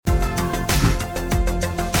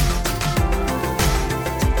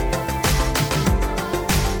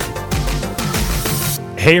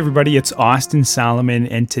Hey everybody, it's Austin Solomon,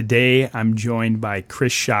 and today I'm joined by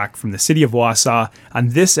Chris Schock from the city of Wausau on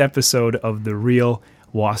this episode of the Real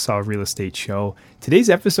Wausau Real Estate Show.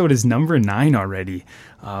 Today's episode is number 9 already.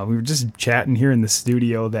 We were just chatting here in the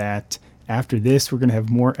studio that after this we're going to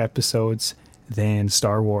have more episodes than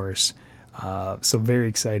Star Wars. So very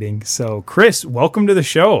exciting. So Chris, welcome to the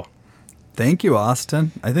show. Thank you,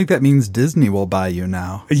 Austin. I think that means Disney will buy you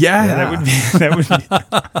now. Yeah.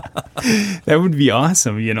 That would be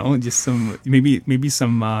awesome. You know, just some maybe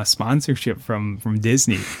some sponsorship from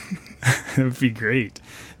Disney. That would be great.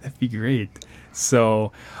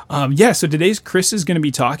 So, so today's Chris is going to be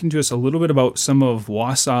talking to us a little bit about some of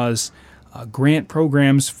Wausau's grant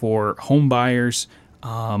programs for home buyers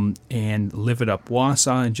and Live It Up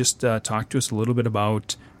Wausau, and just talk to us a little bit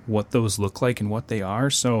about what those look like and what they are.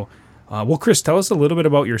 So. Chris, tell us a little bit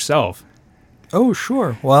about yourself. Oh,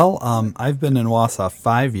 sure. Well, I've been in Wausau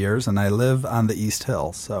 5 years, and I live on the East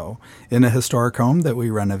Hill, so in a historic home that we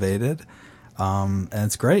renovated, and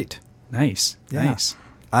it's great. Nice.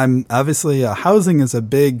 I'm obviously housing is a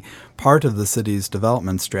big part of the city's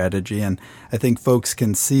development strategy, and I think folks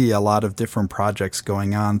can see a lot of different projects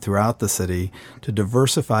going on throughout the city to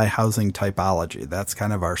diversify housing typology. That's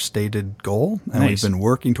kind of our stated goal, and We've been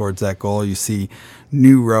working towards that goal. You see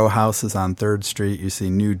new row houses on 3rd Street. You see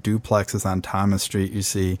new duplexes on Thomas Street. You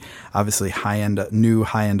see obviously new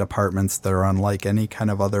high-end apartments that are unlike any kind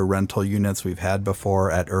of other rental units we've had before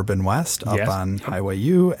at Urban West up on Highway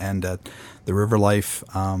U and at the River Life,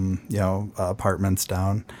 apartments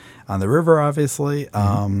down on the river, obviously.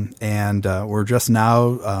 And we're just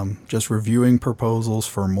now just reviewing proposals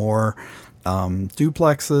for more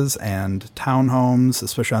duplexes and townhomes,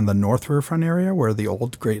 especially on the North Riverfront area where the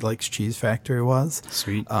old Great Lakes Cheese Factory was.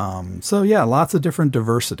 Sweet. Lots of different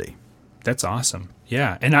diversity. That's awesome.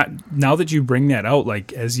 Yeah. And now that you bring that out,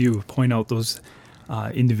 like as you point out those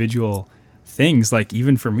individual things, like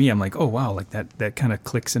even for me, I'm like, oh wow, like that kind of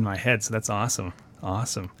clicks in my head. So that's awesome.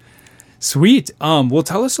 Sweet. Well,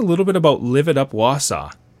 tell us a little bit about Live It Up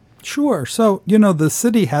Wausau. Sure. So, the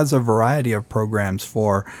city has a variety of programs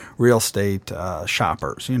for real estate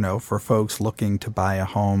shoppers, for folks looking to buy a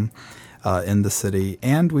home in the city.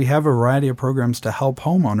 And we have a variety of programs to help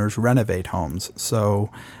homeowners renovate homes.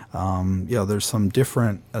 So, there's some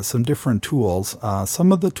different tools.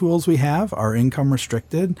 Some of the tools we have are income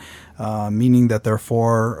restricted, meaning that they're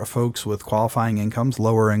for folks with qualifying incomes,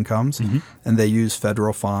 lower incomes, and they use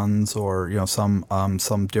federal funds or some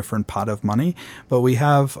different pot of money. But we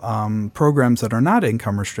have programs that are not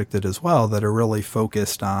income restricted as well that are really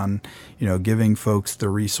focused on giving folks the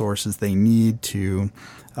resources they need to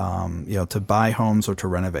buy homes or to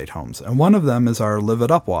renovate homes. And one of them is our Live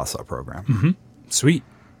It Up Wausau program. Mm-hmm. Sweet.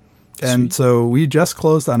 And so we just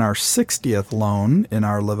closed on our 60th loan in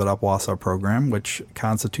our Live It Up Wausau program, which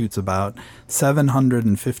constitutes about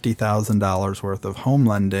 $750,000 worth of home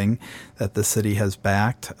lending that the city has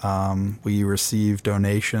backed. We receive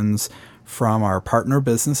donations from our partner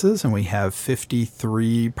businesses, and we have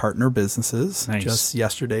 53 partner businesses. Nice. Just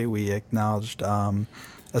yesterday we acknowledged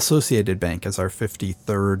Associated Bank as our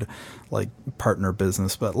 53rd partner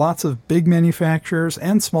business, but lots of big manufacturers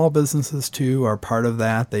and small businesses too are part of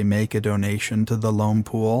that. They make a donation to the loan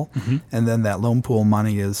pool, and then that loan pool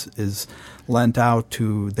money is lent out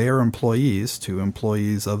to their employees, to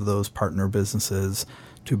employees of those partner businesses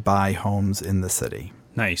to buy homes in the city.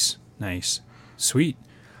 Nice. Sweet.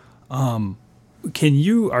 Are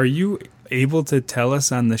you able to tell us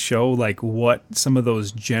on the show what some of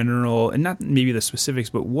those general, and not maybe the specifics,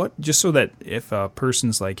 but what, just so that if a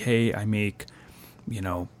person's like, hey, I make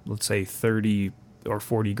let's say 30 or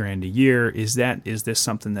 40 grand a year, is this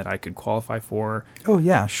something that I could qualify for? Oh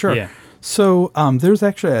yeah, sure. So there's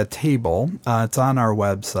actually a table, it's on our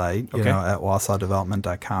website, at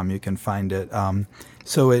wausaudevelopment.com. You can find it.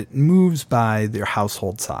 So it moves by their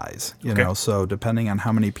household size, so depending on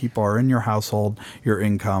how many people are in your household, your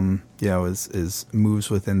income, is moves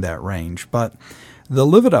within that range. But the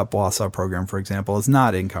Live It Up Wausau program, for example, is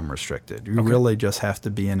not income restricted. You really just have to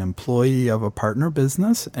be an employee of a partner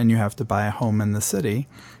business, and you have to buy a home in the city,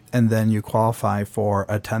 and then you qualify for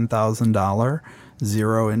a $10,000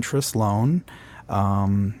 zero interest loan,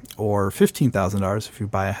 or $15,000 if you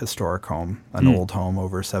buy a historic home, an old home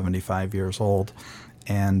over 75 years old.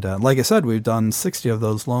 And like I said, we've done 60 of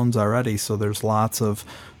those loans already, so there's lots of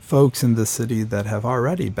folks in the city that have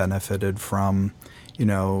already benefited from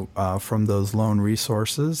those loan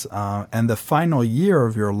resources. And the final year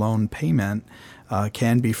of your loan payment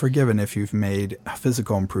can be forgiven if you've made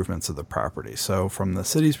physical improvements of the property. So from the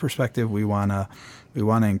city's perspective, we want to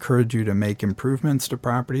encourage you to make improvements to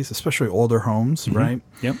properties, especially older homes, right?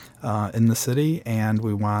 Yep. In the city, and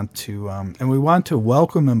we want to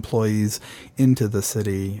welcome employees into the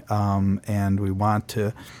city, and we want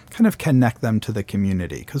to kind of connect them to the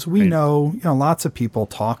community, because we know lots of people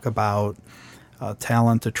talk about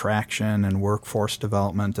talent attraction and workforce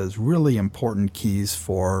development as really important keys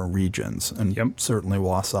for regions, and certainly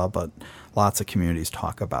Wausau, but lots of communities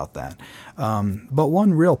talk about that. But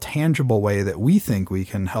one real tangible way that we think we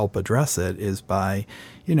can help address it is by,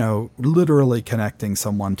 literally connecting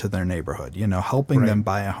someone to their neighborhood, helping them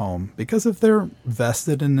buy a home. Because if they're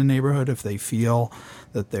vested in the neighborhood, if they feel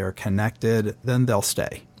that they're connected, then they'll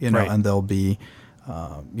stay, and they'll be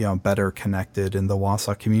better connected in the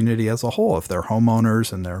Wausau community as a whole if they're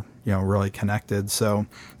homeowners and they're, really connected. So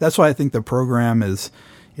that's why I think the program is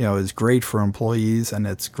great for employees, and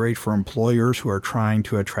it's great for employers who are trying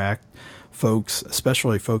to attract folks,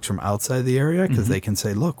 especially folks from outside the area, because they can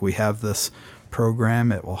say, look, we have this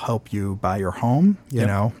program. It will help you buy your home,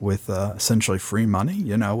 with essentially free money,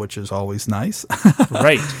 which is always nice.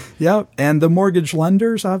 Right. Yeah. And the mortgage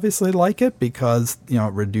lenders obviously like it because,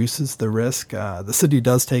 it reduces the risk. The city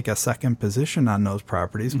does take a second position on those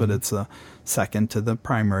properties, but it's a second to the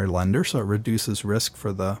primary lender. So it reduces risk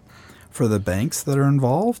for the banks that are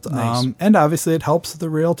involved. Nice. And obviously it helps the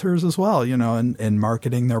realtors as well, in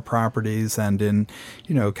marketing their properties and in,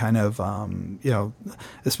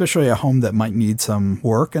 especially a home that might need some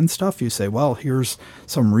work and stuff. You say, well, here's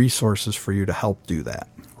some resources for you to help do that.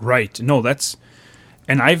 Right. No,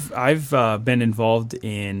 and I've been involved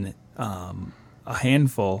in a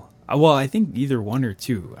handful. Well, I think either one or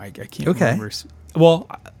two. I can't remember. Well,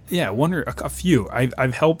 yeah, one or a few.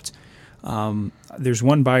 I've helped. There's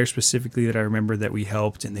one buyer specifically that I remember that we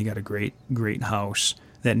helped, and they got a great house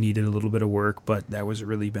that needed a little bit of work, but that was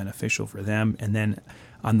really beneficial for them. And then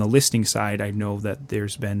on the listing side, I know that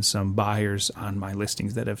there's been some buyers on my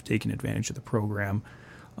listings that have taken advantage of the program.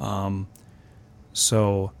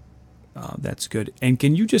 So that's good. And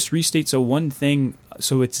can you just restate, so one thing,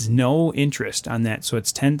 so it's no interest on that. So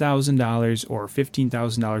it's $10,000 or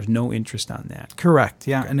 $15,000, no interest on that. Correct.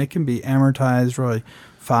 Yeah. Okay. And it can be amortized really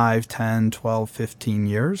 5, 10, 12, 15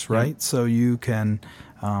 years, right? Yep. So you can,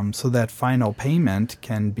 so that final payment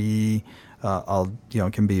can be,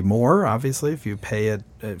 can be more, obviously, if you pay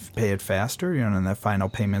it faster, and that final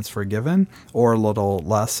payment's forgiven, or a little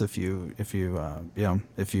less if you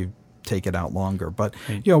take it out longer. But,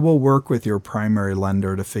 we'll work with your primary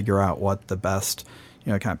lender to figure out what the best,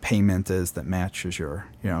 kind of payment is that matches your,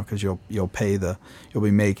 because you'll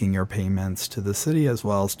be making your payments to the city as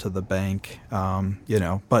well as to the bank,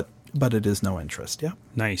 but it is no interest. Yeah.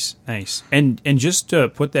 Nice. And just to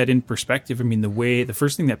put that in perspective, I mean, the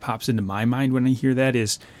first thing that pops into my mind when I hear that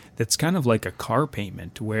is that's kind of like a car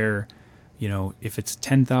payment where, if it's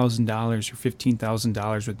 $10,000 or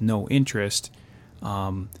 $15,000 with no interest,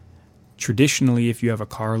 traditionally, if you have a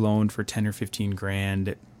car loan for 10 or 15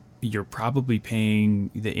 grand, you're probably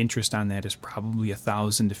paying, the interest on that is probably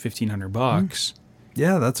 $1,000 to $1,500.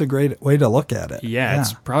 Yeah, that's a great way to look at it. Yeah.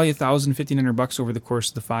 It's probably $1,000, $1,500 over the course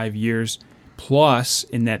of the 5 years. Plus,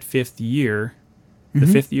 in that fifth year, the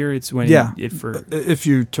fifth year, it's when if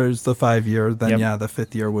you choose the 5 year, then the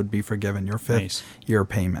fifth year would be forgiven your fifth year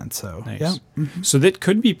payment. So so that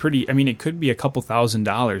could be pretty. I mean, it could be a couple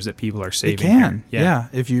 $1,000s that people are saving. It can, yeah.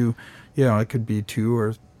 If you, it could be $2,000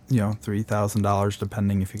 or $3,000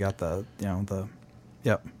 depending if you got the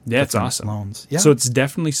that's awesome loans. Yeah. So it's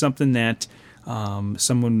definitely something that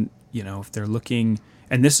someone, if they're looking.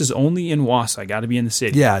 And this is only in Wausau. Got to be in the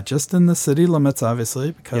city. Yeah, just in the city limits,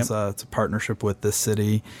 obviously, because it's a partnership with this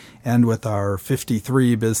city and with our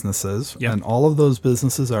 53 businesses. Yep. And all of those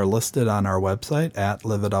businesses are listed on our website at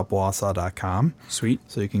liveitupwausau.com. Sweet.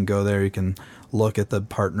 So you can go there. You can look at the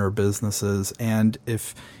partner businesses. And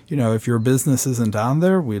if your business isn't on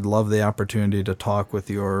there, we'd love the opportunity to talk with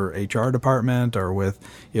your HR department or with,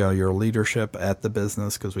 your leadership at the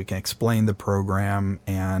business, because we can explain the program.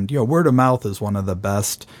 And, word of mouth is one of the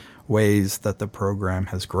best ways that the program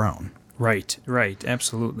has grown. Right.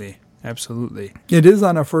 Absolutely. It is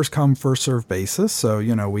on a first-come, first-served basis. So,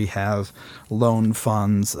 we have loan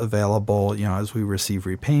funds available, as we receive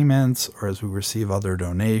repayments or as we receive other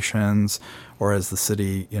donations or as the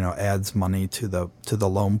city, adds money to the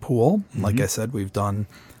loan pool. Mm-hmm. Like I said, we've done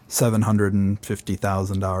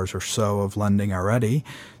 $750,000 or so of lending already.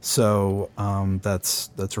 So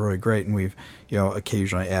that's really great. And we've,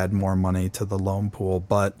 occasionally add more money to the loan pool.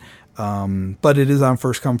 But it is on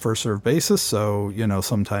first come, first served basis. So,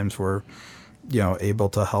 sometimes we're, able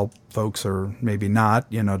to help folks or maybe not,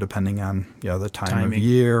 depending on, the time of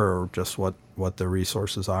year or just what the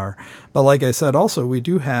resources are. But like I said, also, we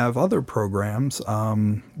do have other programs,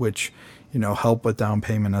 which, help with down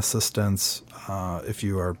payment assistance, if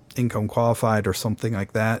you are income qualified or something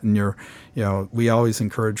like that. And we always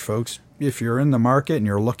encourage folks, if you're in the market and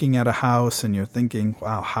you're looking at a house and you're thinking,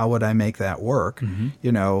 wow, how would I make that work?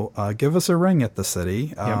 Give us a ring at the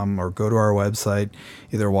city, or go to our website,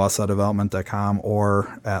 either wausaudevelopment.com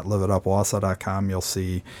or at liveitupwausau.com. You'll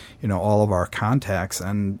see, all of our contacts,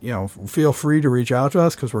 and, feel free to reach out to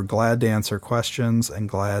us, because we're glad to answer questions and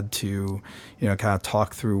glad to, kind of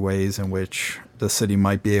talk through ways in which the city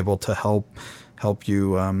might be able to help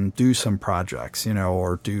you do some projects,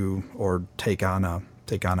 or take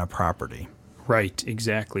on a property. Right,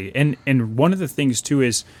 exactly. And one of the things too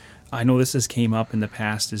is, I know this has came up in the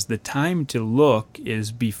past, is the time to look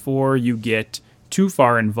is before you get too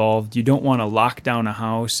far involved. You don't want to lock down a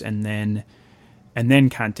house and then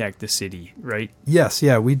contact the city, right? Yes,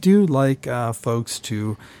 yeah, we do like folks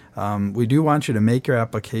to. We do want you to make your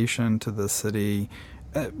application to the city,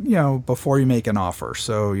 before you make an offer.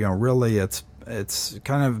 So really, it's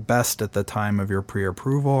kind of best at the time of your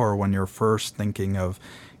pre-approval, or when you're first thinking of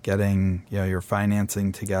getting your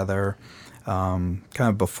financing together, kind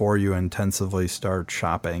of before you intensively start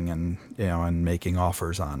shopping and making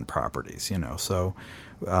offers on properties. So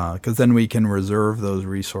because then we can reserve those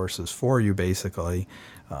resources for you, basically,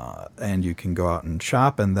 and you can go out and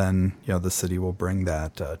shop, and then the city will bring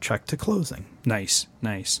that check to closing. Nice.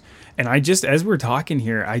 And as we're talking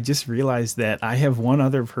here, I just realized that I have one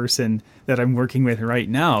other person that I'm working with right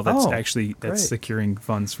now that's securing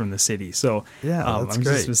funds from the city. So that's I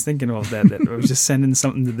great. was thinking about that I was just sending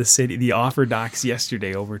something to the city, the offer docs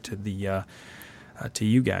yesterday, over to the to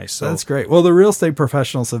you guys. So that's great. Well, the real estate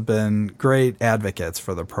professionals have been great advocates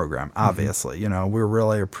for the program. Obviously, we're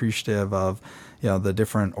really appreciative of the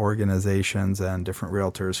different organizations and different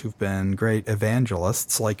realtors who've been great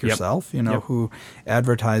evangelists like yourself, who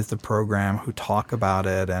advertise the program, who talk about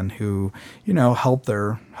it, and who, help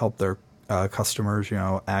their customers,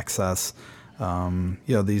 access,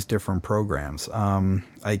 these different programs.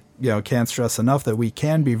 I can't stress enough that we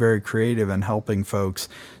can be very creative in helping folks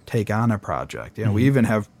take on a project. We even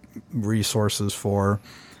have resources for,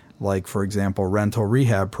 like, for example, rental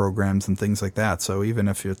rehab programs and things like that. So even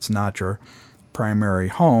if it's not your primary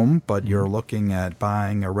home, but you're looking at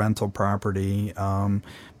buying a rental property,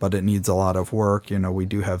 but it needs a lot of work, we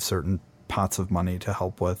do have certain pots of money to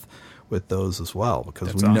help with those as well,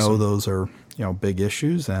 because we know those are big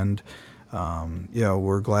issues, and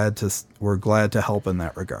we're glad to help in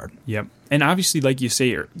that regard. Yep. And obviously, like you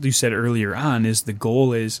said earlier on, is the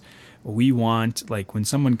goal is we want, like, when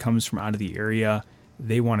someone comes from out of the area,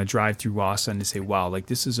 they want to drive through Wausau and to say, wow, like,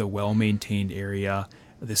 this is a well-maintained area.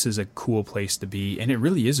 This is a cool place to be, and it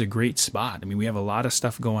really is a great spot. I mean, we have a lot of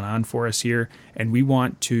stuff going on for us here, and we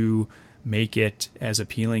want to make it as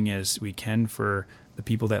appealing as we can for the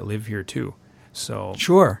people that live here too. So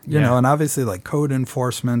sure, and obviously, like, code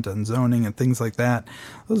enforcement and zoning and things like that,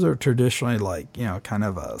 those are traditionally, like, kind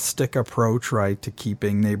of a stick approach, right, to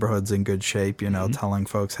keeping neighborhoods in good shape, telling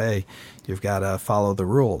folks, hey, you've got to follow the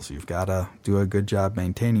rules. You've got to do a good job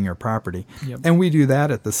maintaining your property. Yep. And we do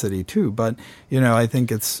that at the city too. But, I think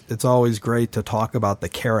it's always great to talk about the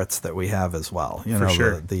carrots that we have as well. For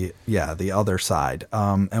sure. The other side.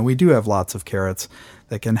 And we do have lots of carrots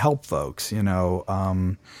that can help folks,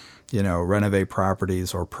 renovate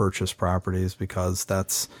properties or purchase properties, because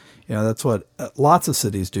that's what lots of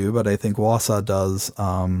cities do. But I think Wausau does,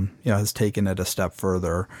 has taken it a step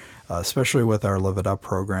further, especially with our Live It Up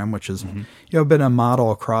program, which has, been a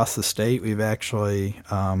model across the state. We've actually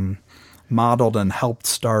modeled and helped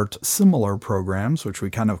start similar programs, which we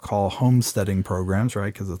kind of call homesteading programs,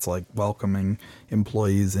 right? Because it's like welcoming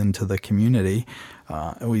employees into the community.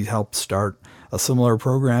 And we helped start a similar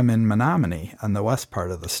program in Menominee on the west part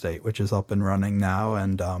of the state, which is up and running now,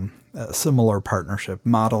 and a similar partnership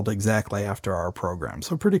modeled exactly after our program.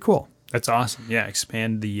 So pretty cool. That's awesome. Yeah,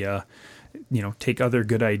 expand the, take other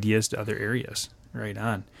good ideas to other areas. Right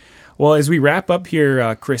on. Well, as we wrap up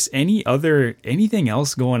here, Chris, anything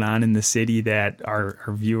else going on in the city that our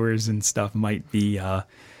viewers and stuff might be of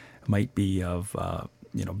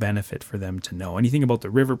benefit for them to know? Anything about the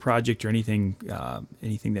river project, or anything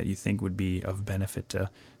that you think would be of benefit to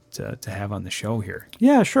have on the show here?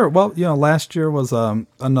 Yeah, sure. Well, last year was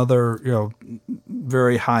another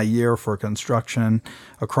very high year for construction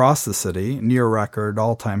across the city, near record,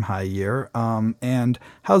 all-time high year, and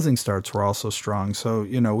housing starts were also strong. So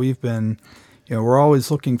we've been we're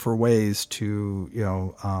always looking for ways to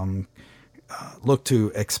look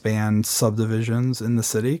to expand subdivisions in the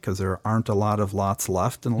city because there aren't a lot of lots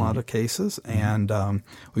left in a lot of cases. And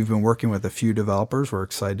we've been working with a few developers. We're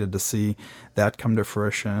excited to see that come to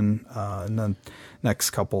fruition in the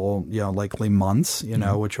next couple, likely months,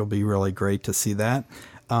 which will be really great to see that.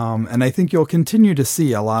 And I think you'll continue to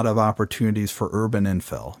see a lot of opportunities for urban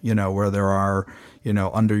infill, where there are,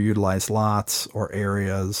 underutilized lots or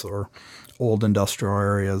areas or old industrial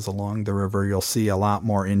areas along the river. You'll see a lot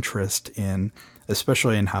more interest in,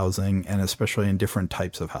 especially in housing and especially in different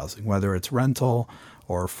types of housing, whether it's rental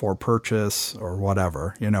or for purchase or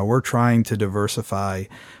whatever. We're trying to diversify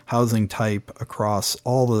housing type across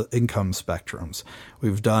all the income spectrums.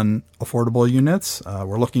 We've done affordable units.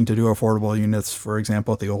 We're looking to do affordable units, for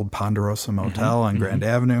example, at the old Ponderosa Motel on Grand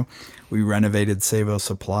Avenue. We renovated Savo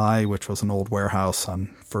Supply, which was an old warehouse on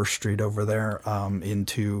First Street over there,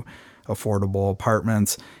 into affordable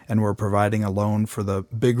apartments, and we're providing a loan for the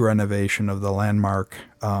big renovation of the landmark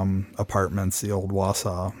apartments, the old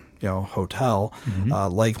Wausau hotel,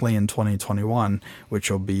 likely in 2021,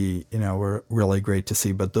 which will be, we're really great to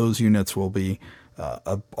see. But those units will be,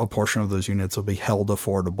 a portion of those units will be held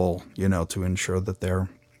affordable, to ensure that they're,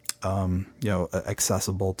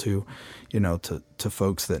 accessible to, to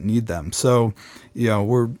folks that need them. So,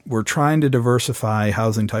 we're trying to diversify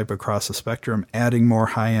housing type across the spectrum, adding more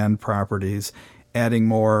high-end properties, adding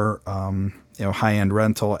more, high-end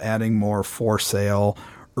rental, adding more for sale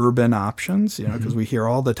urban options, because we hear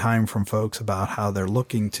all the time from folks about how they're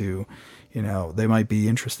looking to, they might be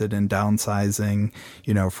interested in downsizing,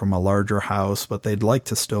 from a larger house, but they'd like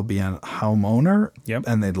to still be a homeowner,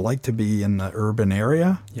 and they'd like to be in the urban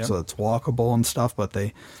area, so it's walkable and stuff, but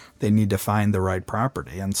they need to find the right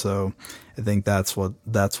property. And so I think that's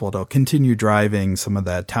what'll continue driving some of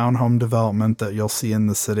that townhome development that you'll see in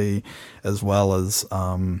the city, as well as,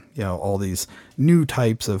 all these new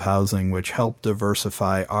types of housing, which help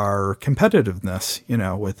diversify our competitiveness,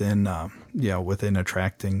 within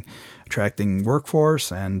attracting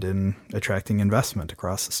workforce and in attracting investment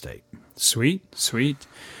across the state. Sweet.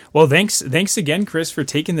 Well, thanks again, Chris, for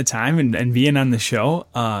taking the time and being on the show.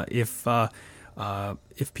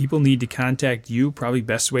 If people need to contact you, probably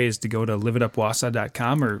best way is to go to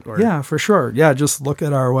liveitupwausau.com or Yeah, for sure. Yeah, just look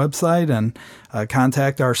at our website and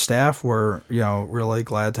contact our staff. We're, really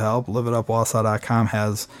glad to help. liveitupwausau.com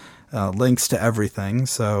has links to everything,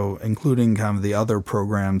 so including kind of the other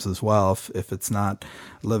programs as well, if it's not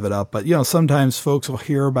Live It Up. But, sometimes folks will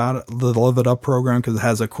hear about it, the Live It Up program because it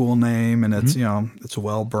has a cool name and it's, it's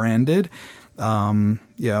well branded. And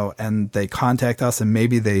they contact us and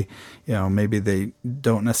maybe they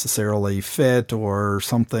don't necessarily fit or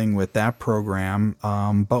something with that program.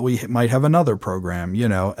 But we might have another program,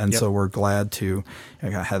 so we're glad to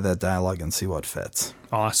have that dialogue and see what fits.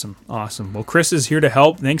 Awesome. Well, Chris is here to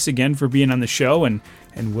help. Thanks again for being on the show and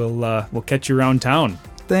we'll catch you around town.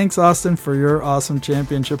 Thanks, Austin, for your awesome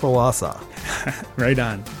championship of Wausau. Right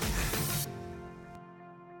on.